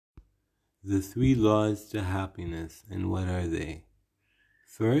The three laws to happiness, and what are they?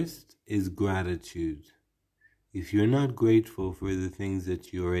 First is gratitude. If you're not grateful for the things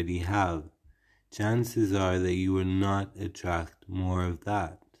that you already have, chances are that you will not attract more of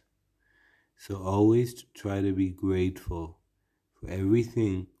that. So always try to be grateful for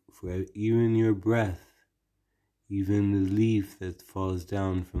everything, for even your breath, even the leaf that falls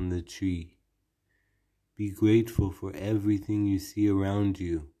down from the tree. Be grateful for everything you see around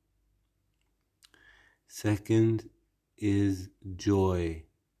you. Second is joy.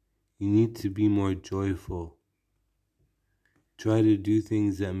 You need to be more joyful. Try to do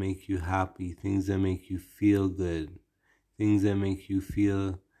things that make you happy, things that make you feel good, things that make you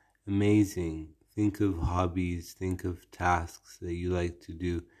feel amazing. Think of hobbies, think of tasks that you like to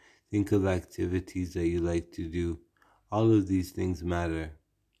do, think of activities that you like to do. All of these things matter.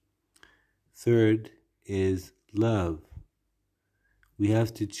 Third is love. We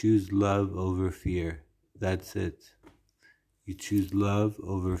have to choose love over fear. That's it. You choose love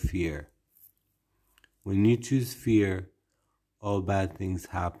over fear. When you choose fear, all bad things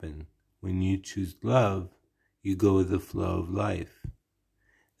happen. When you choose love, you go with the flow of life.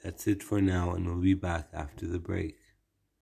 That's it for now, and we'll be back after the break.